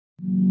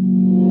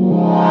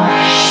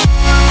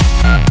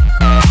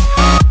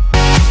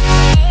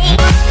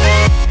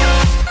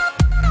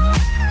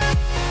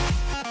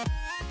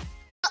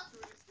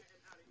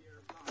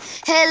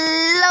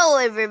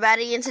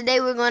everybody, and today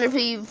we're going to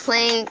be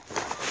playing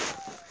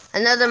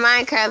another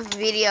Minecraft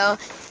video,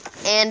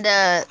 and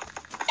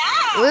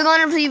we're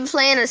going to be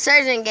playing a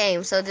surgeon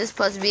game. So this is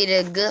supposed to be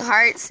the good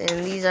hearts,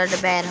 and these are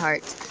the bad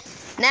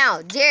hearts.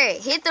 Now,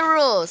 Jared, hit the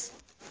rules.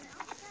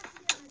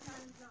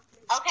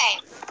 Okay,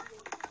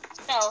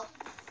 so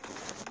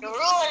the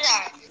rules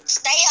are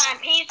stay on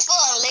peaceful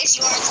unless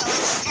you are told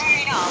to turn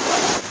it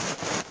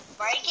off.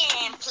 Breaking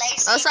and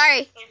placing sorry.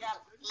 is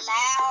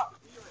allowed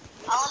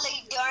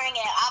only during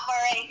an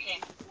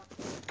operation.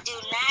 Do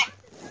not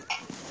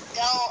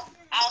go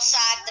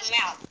outside the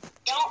map.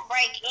 Don't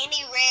break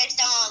any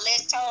redstone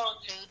unless told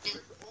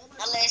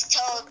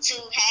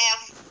to.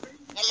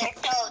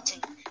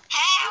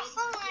 Have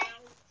fun.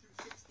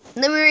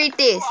 Let me read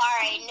this. You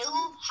are a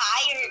new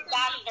hired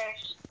doctor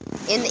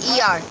In the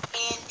ER.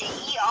 in the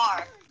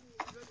ER.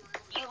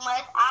 You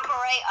must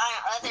operate on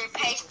other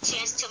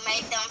patients to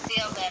make them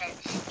feel better.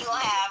 You will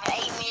have a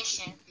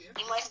mission.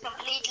 You must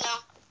complete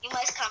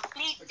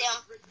them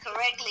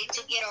correctly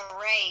to get a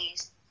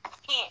raise.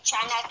 Hint,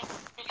 try not to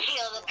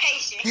kill the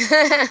patient.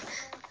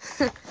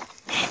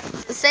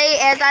 Say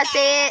as I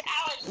said,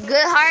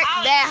 good heart,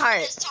 bad I heart.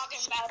 was just talking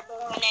about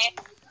doing that.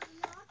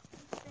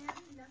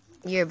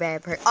 You're a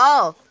bad person.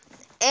 Oh,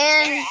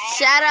 and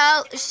shout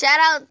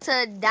out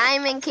to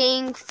Diamond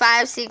King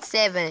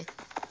 567.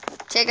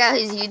 Check out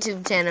his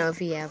YouTube channel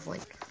if you have one.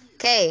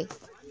 Okay,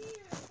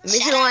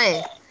 mission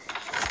one.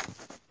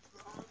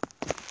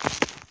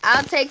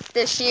 I'll take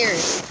the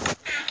shears.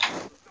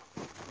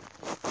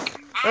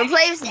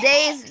 Replace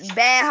Dave's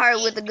bad heart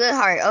with a good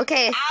heart.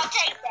 Okay. I'll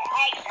take the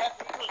axe of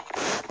the week.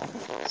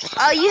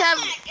 Oh, you have.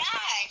 Oh my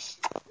gosh.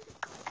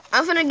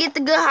 I'm gonna get the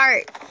good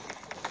heart.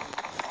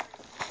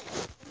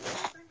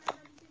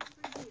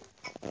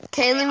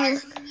 Okay, let me.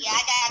 Yeah,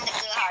 I got the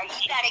good heart.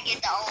 You gotta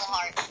get the old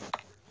heart.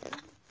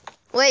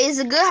 Wait, is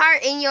the good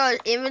heart in your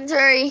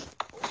inventory?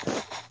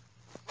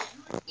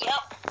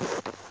 Yep.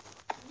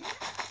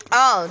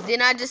 Oh,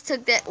 then I just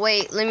took that.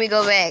 Wait, let me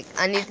go back.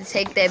 I need to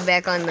take that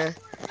back on the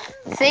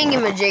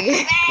thingamajigger.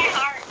 Bad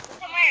heart.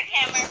 Come here,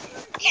 camera.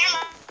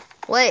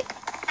 Wait,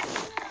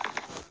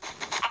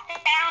 I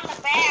found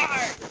the bad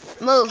heart.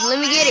 move. Let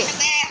me get The it.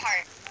 bad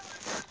heart.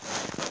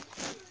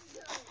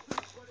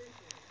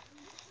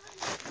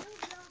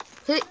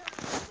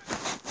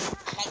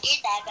 Now get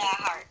that bad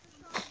heart.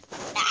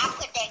 Now I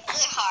put that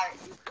good heart.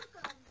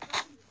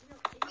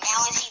 Now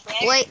is he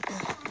better? Wait.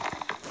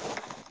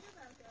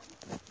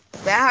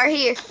 Bad heart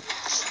here.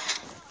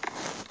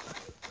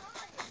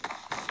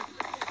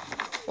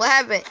 What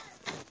happened?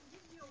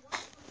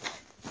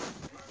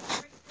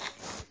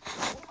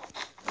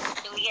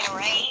 Do we get a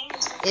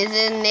raise? Is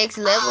it next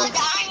level? Oh, the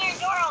iron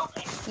door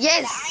open.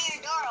 Yes. The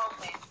iron door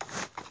open.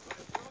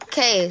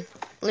 Okay,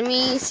 let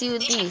me see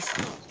what these.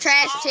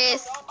 Trash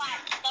chest. Robot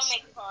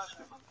stomach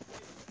puzzle.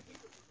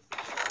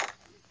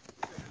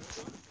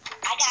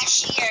 I got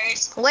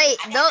shears. Wait,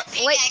 I got don't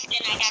the wait. pickaxe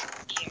and I got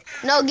the shears.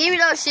 No, give me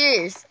those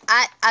shears.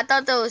 I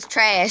thought that was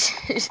trash,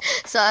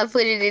 so I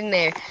put it in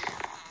there.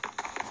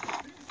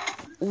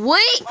 Wait.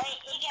 Wait,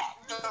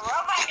 the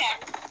robot got.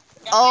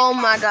 Oh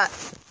my god.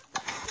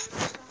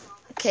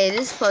 Okay,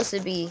 this is supposed to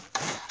be.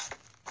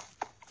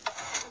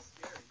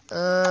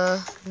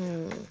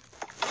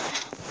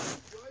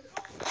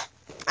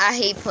 I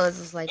hate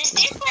puzzles like Is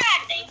this. this what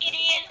I think it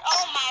is?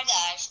 Oh my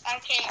gosh, I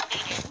can't do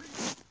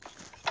this.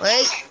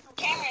 Wait,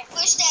 Cameron,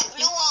 push that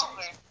blue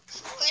over.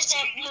 Push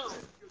that blue.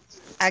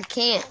 I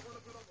can't.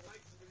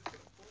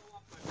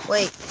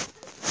 Wait.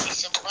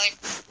 It's a boy.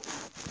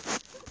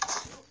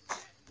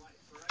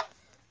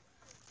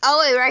 Oh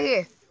wait, right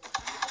here.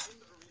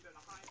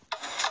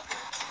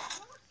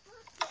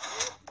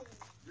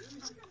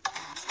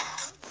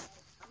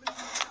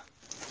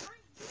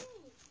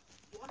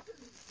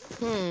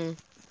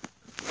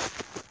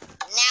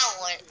 Now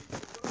what?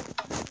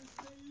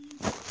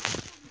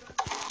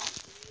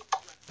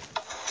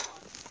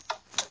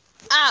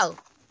 Ow.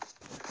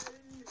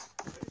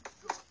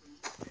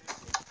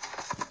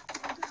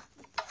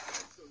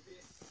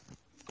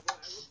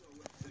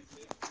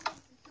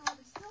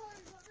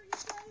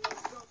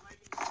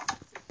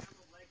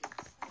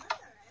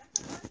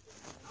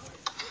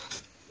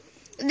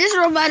 This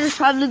robot is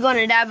probably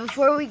gonna die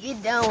before we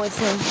get done with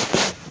him.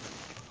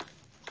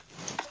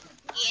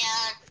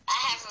 Yeah, I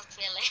have a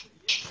feeling.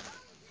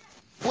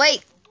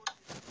 Wait.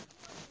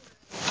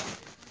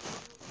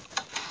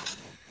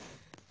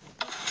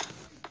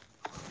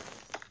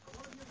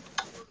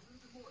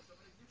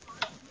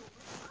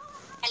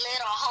 A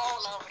little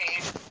hole over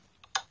there.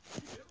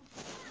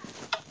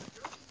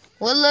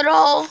 What little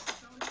hole?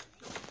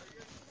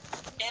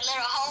 That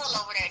little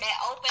hole over there, that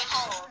open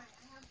hole.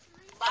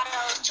 By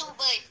those two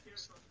buttons.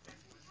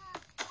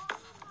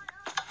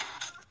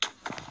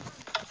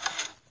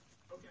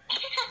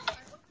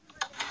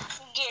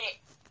 Get it.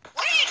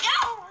 Where'd it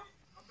go?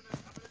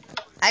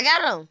 I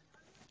got him.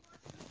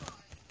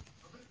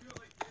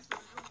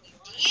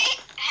 Yeah,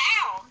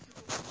 how?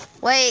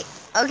 Wait.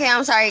 Okay,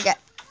 I'm sorry, guys.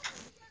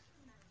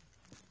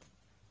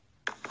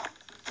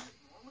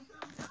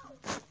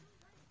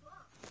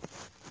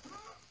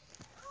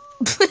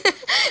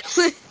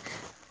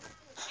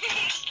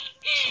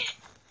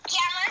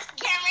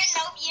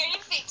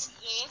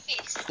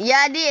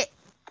 Yeah, I did.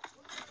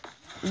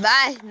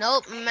 Bye.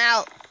 Nope, I'm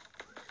out.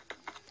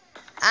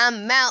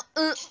 I'm out.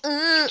 We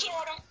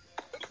killed him.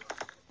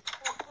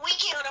 We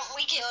killed him.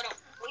 We killed him.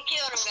 We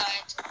killed him,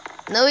 guys.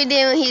 No, we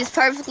didn't. He's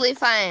perfectly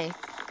fine.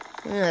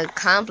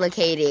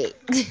 Complicated.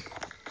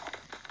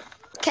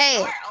 Okay.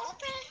 Door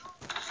open?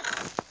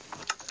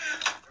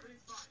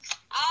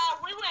 Oh,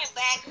 we went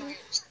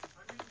backwards.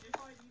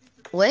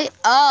 What?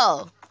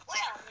 Oh.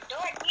 Well, the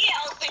door did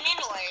open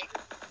anyway.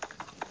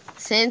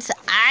 Since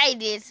I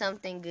did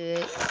something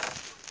good.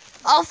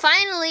 Oh,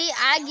 finally,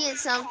 I get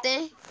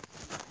something.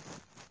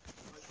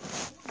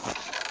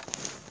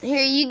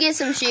 Here, you get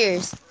some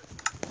shears.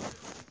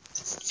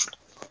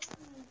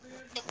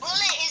 The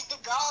bullet is the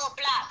gold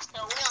block,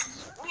 so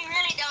we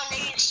really don't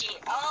need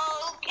shit.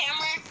 Oh,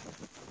 Cameron.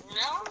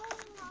 No.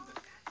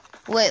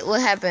 Wait,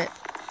 what happened?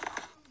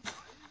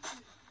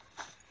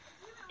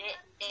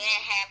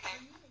 That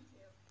happened.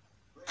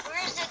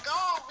 Where's the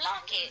gold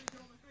block at?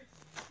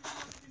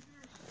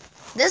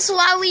 This is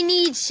why we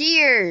need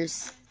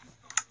shears.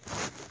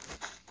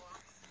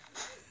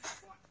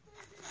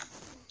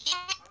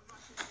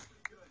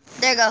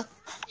 There you go. I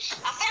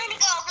found the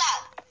gold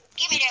block.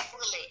 Give me that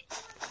bullet.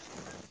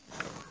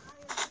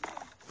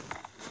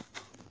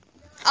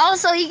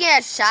 Also, he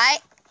got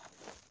shot.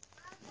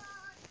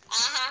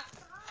 Uh-huh.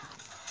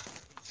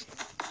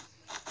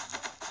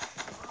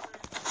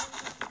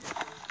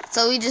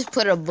 So we just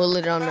put a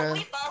bullet on But the...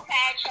 we both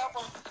had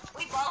trouble.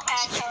 We both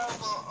had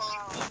trouble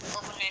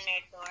opening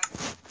that door.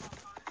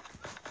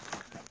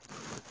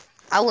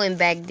 I went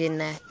back,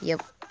 didn't I?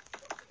 Yep.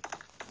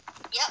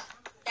 Yep.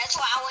 That's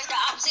why I went the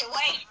opposite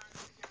way.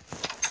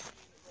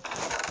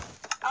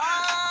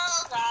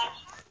 Oh, gosh.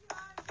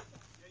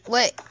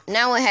 Wait,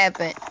 now what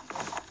happened?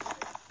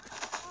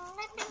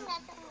 Nothing.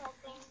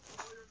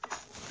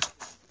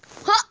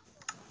 Huh!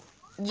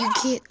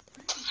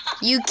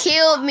 You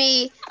killed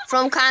me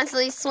from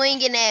constantly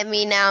swinging at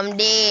me. Now I'm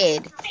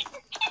dead. But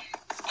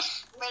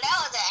that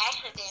was an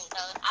accident,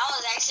 though. I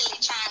was actually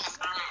trying to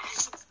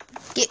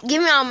find.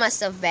 Give me all my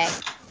stuff back.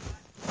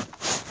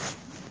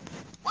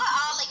 What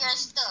all of your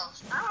stuff?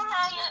 I don't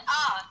have your...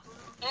 Oh,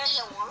 here's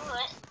your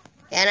wood.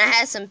 And I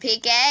had some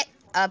pickaxe.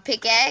 Here's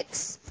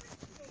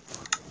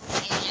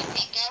your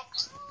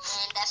pickaxe.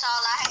 And that's all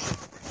I had.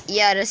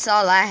 Yeah, that's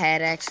all I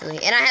had,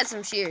 actually. And I had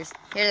some shears.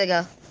 Here they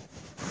go.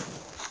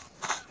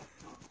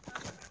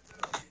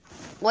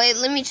 Wait,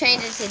 let me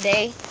change it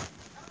today.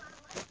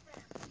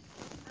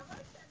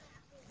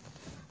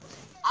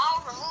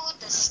 I'll remove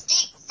the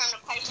stick from the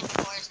person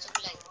before it's too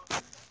late.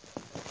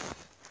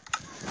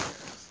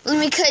 Let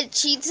me cut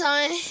cheats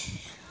on.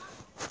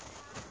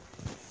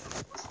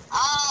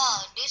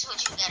 Oh, this is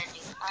what you gotta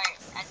do. Alright,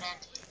 I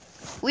got you.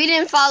 We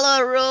didn't follow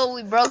a rule.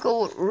 We broke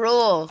a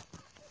rule.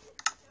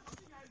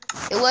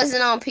 It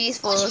wasn't on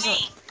peaceful.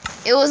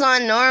 It was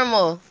on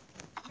normal.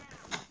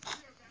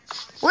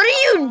 What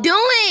are you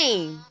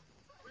doing?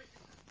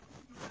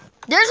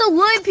 There's a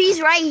wood piece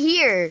right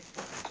here.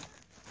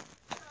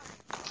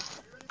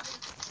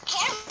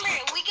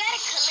 Cameron, we gotta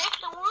collect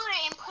the wood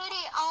and put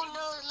it on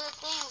those little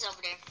things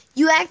over there.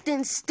 You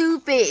acting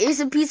stupid. It's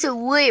a piece of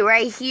wood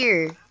right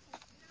here.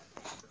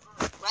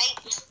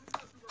 Right?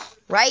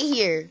 Right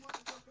here.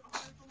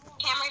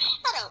 Cameron,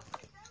 shut up.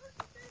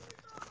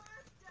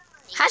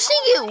 How she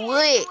get wood?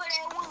 Where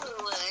that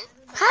wood was.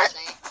 How?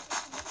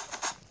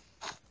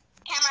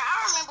 Cameron, I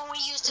remember we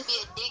used to be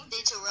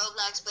addicted to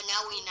Roblox, but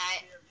now we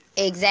not.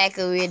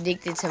 Exactly, we're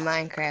addicted to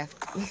Minecraft.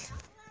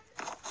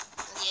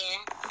 Yeah.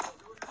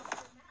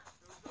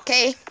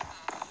 Okay.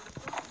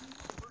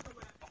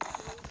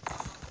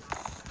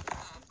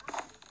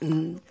 Can we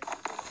use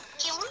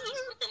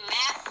the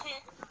map to...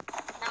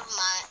 Never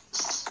mind.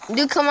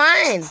 Dude, come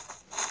on.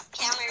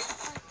 Cameron.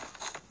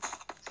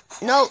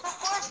 No, The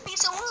fourth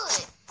piece of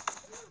wood.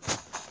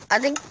 I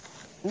think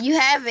you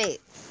have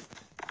it.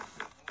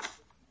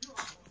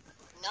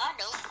 No, I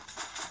don't.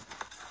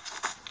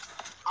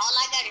 All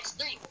I got is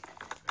 3.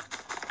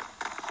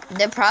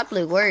 That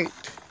probably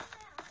worked.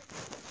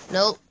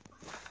 Nope.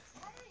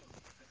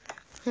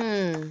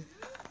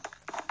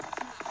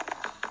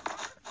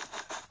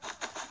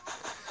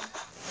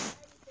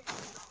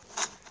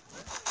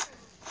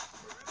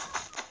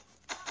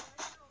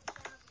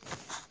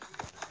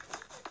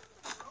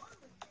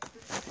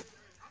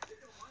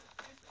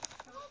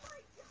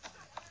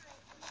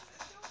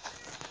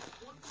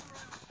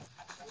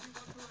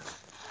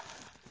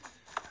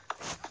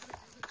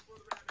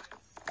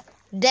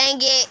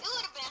 Dang it. It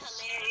would have been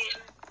hilarious.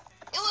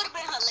 It would have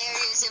been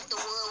hilarious if the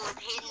wood was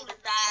hidden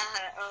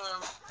beside her,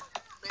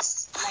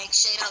 like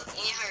straight up in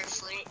her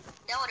foot.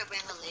 That would have been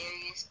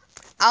hilarious.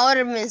 I would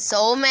have been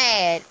so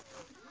mad.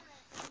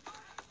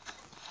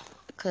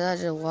 Because I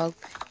just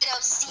walked. You know,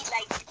 see,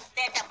 like,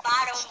 that the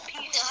bottom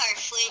piece of her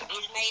foot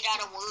is made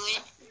out of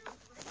wood.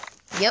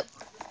 Yep.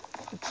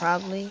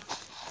 Probably.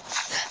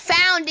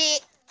 Found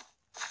it.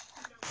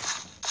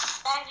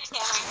 Thanks,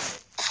 Cameron.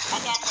 I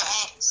got the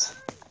axe.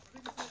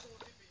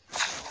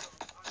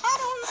 How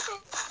do we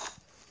fit?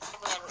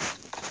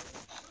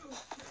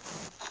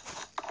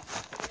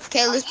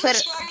 Okay, let's put it. Are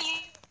you sure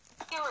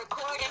you're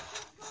recording?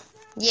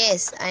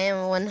 Yes, I am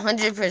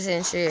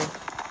 100% sure.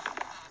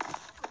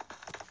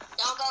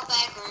 Don't go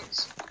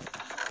backwards.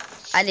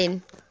 I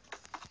didn't.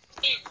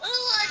 Ooh,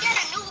 I got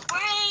a new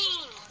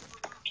brain.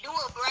 Do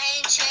a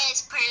brain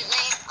transplant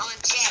on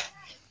Jack.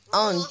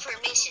 Rule for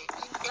mission.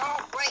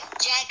 Don't break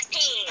Jack's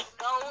head.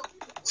 Go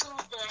to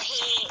the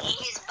head in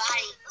his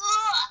body.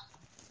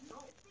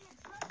 Ugh.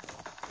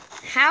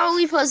 How are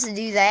we supposed to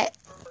do that?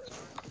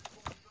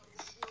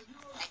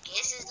 I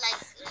guess it's like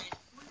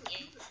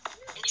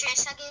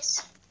entrance, I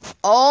guess.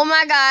 Oh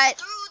my god.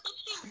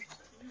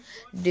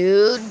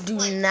 Dude, do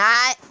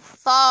not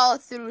fall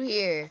through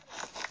here.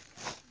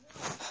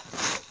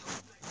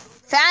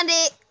 Found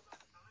it.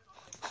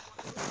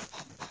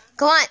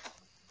 Come on.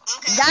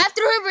 Okay. Dive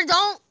through here, but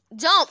don't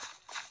jump.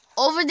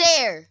 Over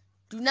there.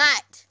 Do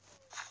not.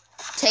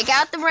 Take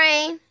out the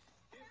brain.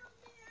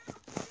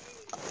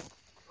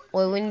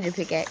 Wait, we need a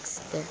pickaxe.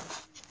 There.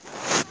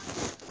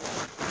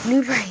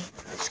 New brain.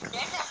 Let's go.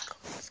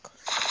 Let's go.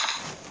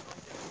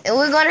 And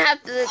we're going to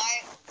have to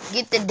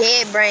get the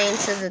dead brain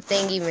to the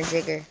thingy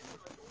majigger.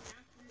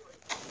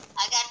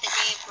 I got the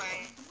dead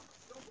brain.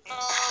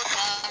 Oh,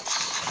 God.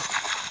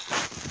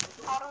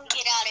 How do we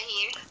get out of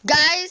here?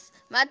 Guys,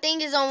 my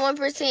thing is on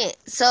 1%.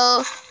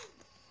 So,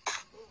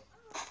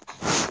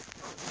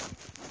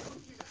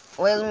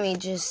 wait, let me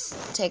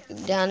just take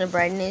down the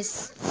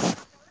brightness.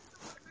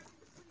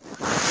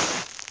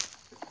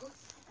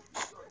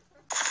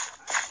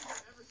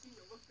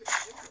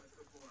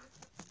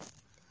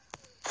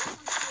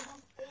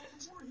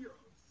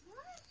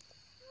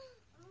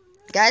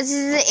 Guys, this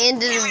is the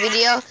end of the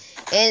video,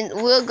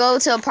 and we'll go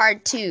to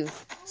part 2.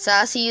 So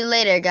I'll see you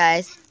later,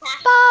 guys.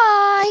 Bye.